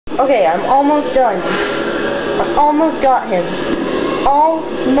Okay, I'm almost done. I almost got him.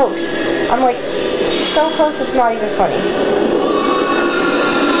 Almost. I'm like so close it's not even funny.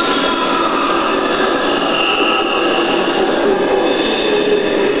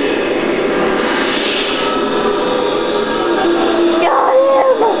 Got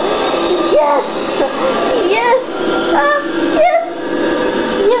him! Yes! Yes! Yes!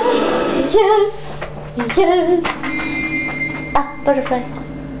 Yes! Yes! Yes! Ah, butterfly.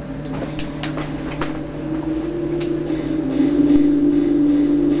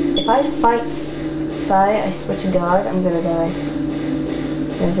 If I fight Sai, I swear to God, I'm gonna die.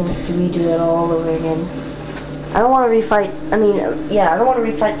 And I have to redo that all over again. I don't want to refight, I don't want to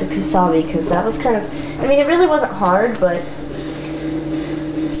refight the Kusabi, because that was kind of, it really wasn't hard, but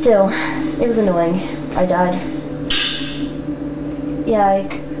still, it was annoying. I died. Yeah,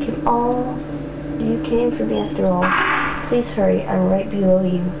 you came for me after all. Please hurry, I'm right below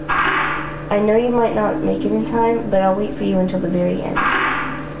you. I know you might not make it in time, but I'll wait for you until the very end.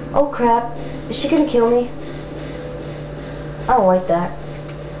 Oh crap, is she gonna kill me? I don't like that.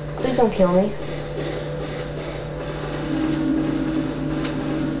 Please don't kill me.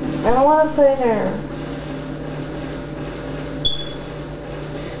 I don't want to fight her.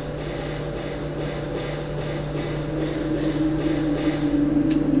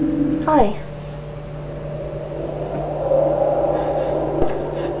 Hi.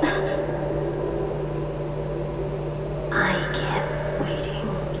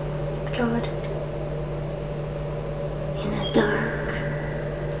 God. In a dark,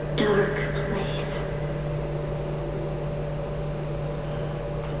 dark place.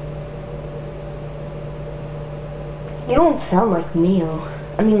 You don't sound like Mayu.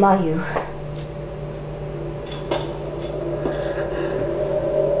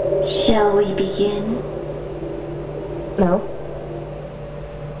 Shall we begin? No.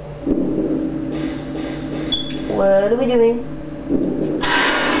 What are we doing?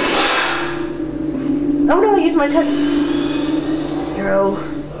 Oh no, I used my touch. 0.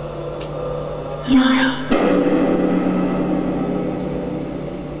 Yai.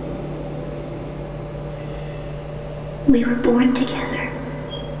 We were born together.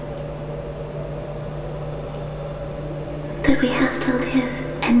 But we have to live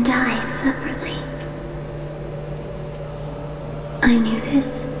and die separately. I knew this.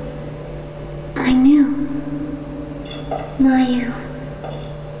 I knew. Mayu.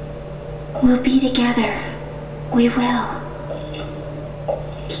 We'll be together. We will.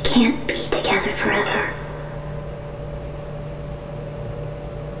 We can't be together forever.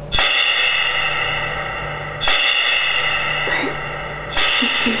 But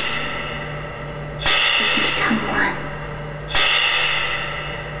with this, we can become one.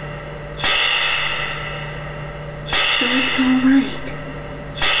 So it's all right.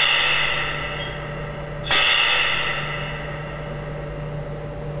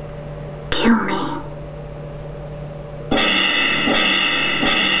 Kill me.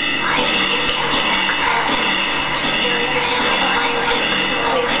 Why didn't you kill me back then? Feel your hand on my lips.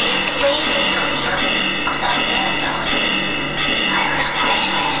 Waiting on that marathon. I was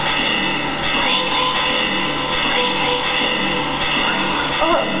waiting.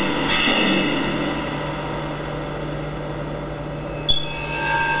 Oh.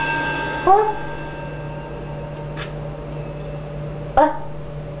 What?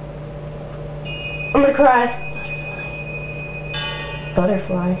 I'm gonna cry.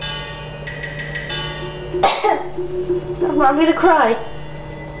 Butterfly. I'm gonna cry.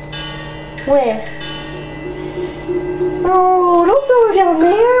 When? Oh, don't throw her down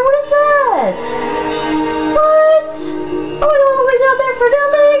there. What is that? What? I went all the way down there for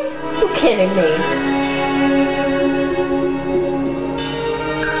nothing? You're kidding me.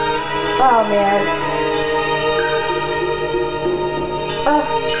 Oh, man.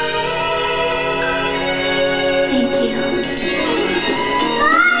 Thank you.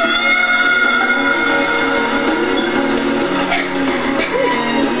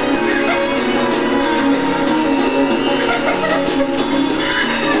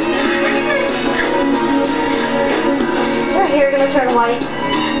 Is her hair gonna turn white?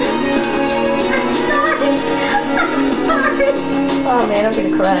 I'm sorry. Oh man, I'm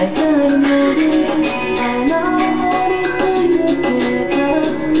gonna cry.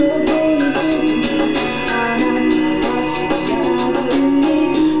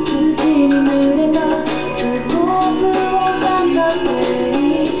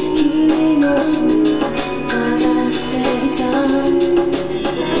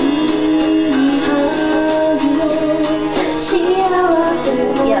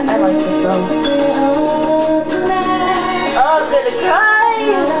 Yeah, I like this song. Oh, I'm gonna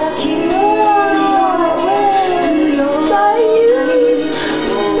cry!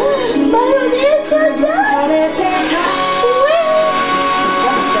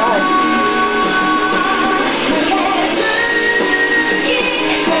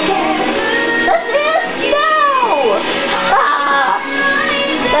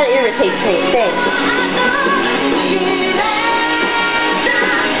 irritates me. Thanks.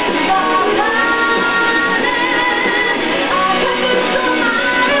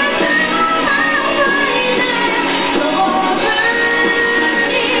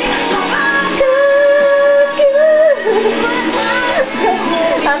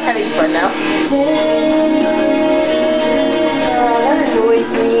 I'm having fun now. That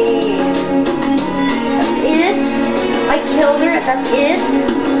annoys me. That's it? I killed her and that's it?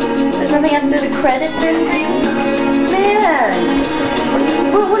 There's nothing after the credits or anything? Man!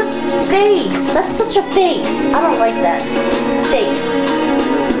 What a face! That's such a face! I don't like that. Face.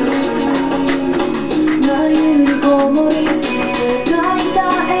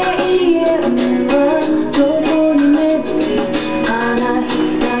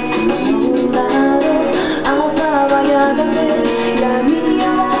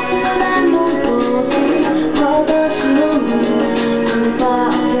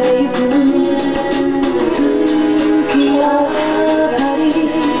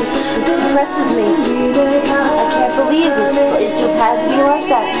 It just had to be like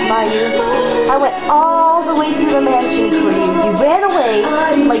that, Mayu. I went all the way through the mansion for you. You ran away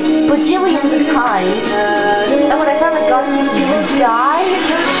like bajillions of times. And when I finally got to you, you died?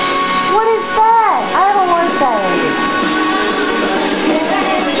 What is that? I don't like that ending.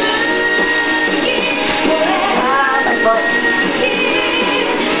 Ah, my butt.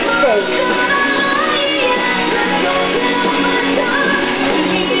 Thanks.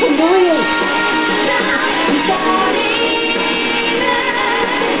 This is annoying.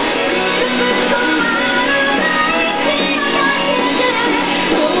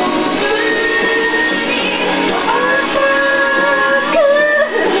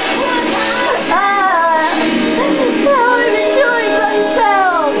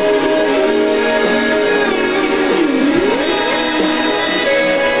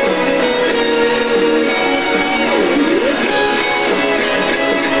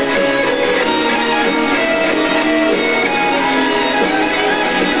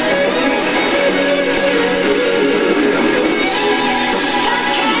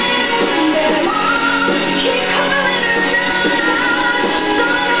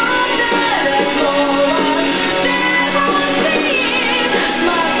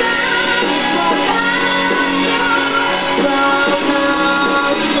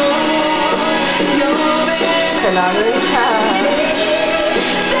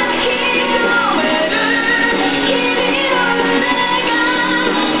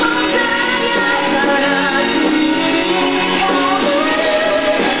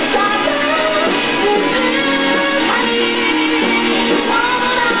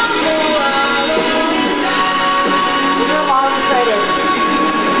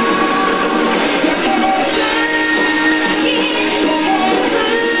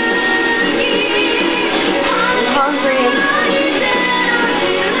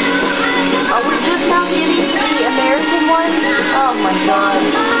 Oh my god.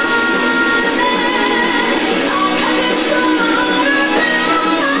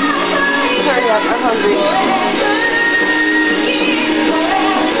 Please, hurry up, I'm hungry.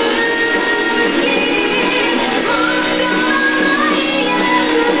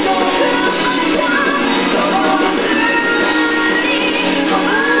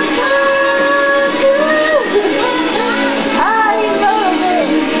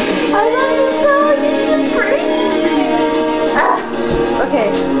 Okay,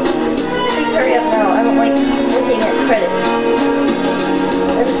 please hurry up now. I don't like looking at credits.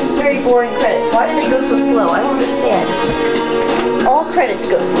 This is very boring credits. Why do they go so slow? I don't understand. All credits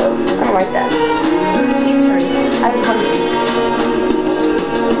go slow. I don't like that. Please hurry. I'm hungry.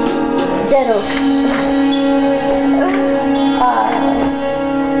 Zero.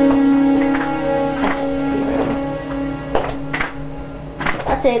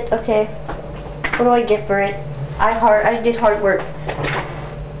 That's it. Okay. What do I get for it? I did hard work.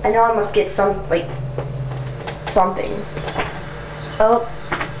 I know I must get something. Oh.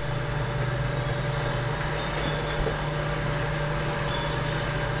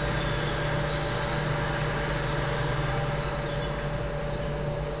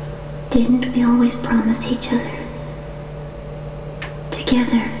 Didn't we always promise each other?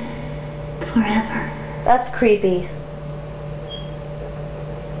 Together. Forever. That's creepy.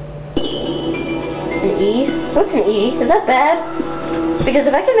 An E? What's an E? Is that bad? Because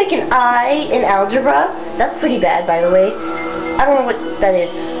if I can make an I in algebra, that's pretty bad, by the way. I don't know what that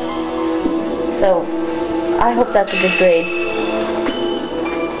is. So, I hope that's a good grade.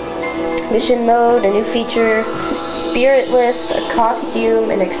 Mission mode, a new feature, spirit list, a costume,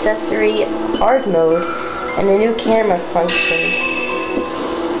 an accessory, art mode, and a new camera function.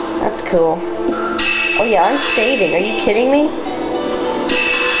 That's cool. Oh yeah, I'm saving. Are you kidding me?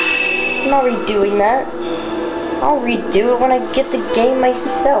 I'm not redoing that. I'll redo it when I get the game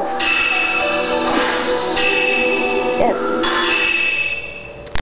myself. Yes.